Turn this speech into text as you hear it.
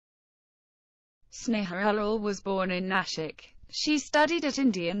Sneha Ullal was born in Nashik. She studied at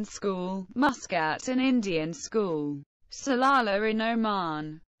Indian School, Muscat and Indian School, Salalah in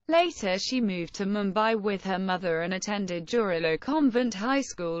Oman. Later she moved to Mumbai with her mother and attended Jurilo Convent High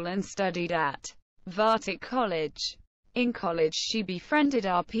School and studied at Vartik College. In college she befriended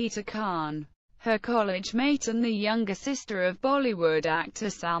Arpita Khan, her college mate and the younger sister of Bollywood actor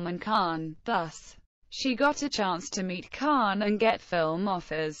Salman Khan. Thus, she got a chance to meet Khan and get film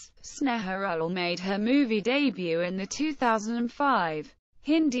offers. Sneha Ullal made her movie debut in the 2005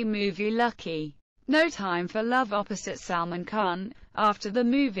 Hindi movie Lucky No Time for Love opposite Salman Khan. After the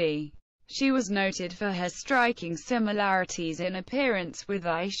movie, she was noted for her striking similarities in appearance with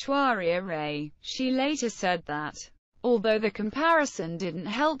Aishwarya Rai. She later said that, although the comparison didn't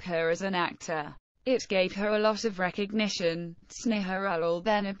help her as an actor, it gave her a lot of recognition. Sneha Ullal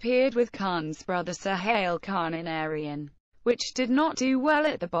then appeared with Khan's brother Sohail Khan in Aryan, which did not do well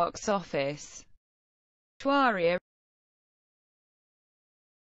at the box office. Aishwarya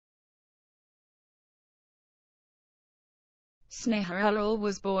Sneha Ullal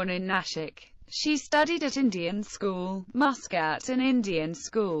was born in Nashik. She studied at Indian School, Muscat and Indian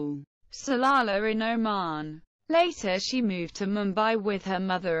School, Salalah in Oman. Later she moved to Mumbai with her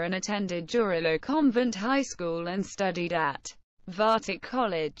mother and attended Jurilo Convent High School and studied at Vartik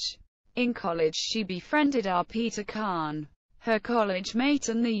College. In college she befriended Arpita Khan, her college mate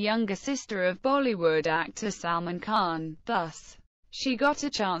and the younger sister of Bollywood actor Salman Khan. Thus, she got a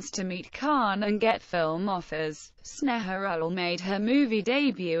chance to meet Khan and get film offers. Sneha Ullal made her movie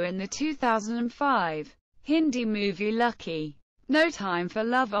debut in the 2005 Hindi movie Lucky No Time for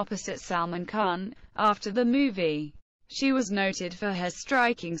Love opposite Salman Khan. After the movie, she was noted for her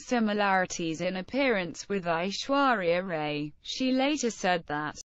striking similarities in appearance with Aishwarya Rai. She later said that,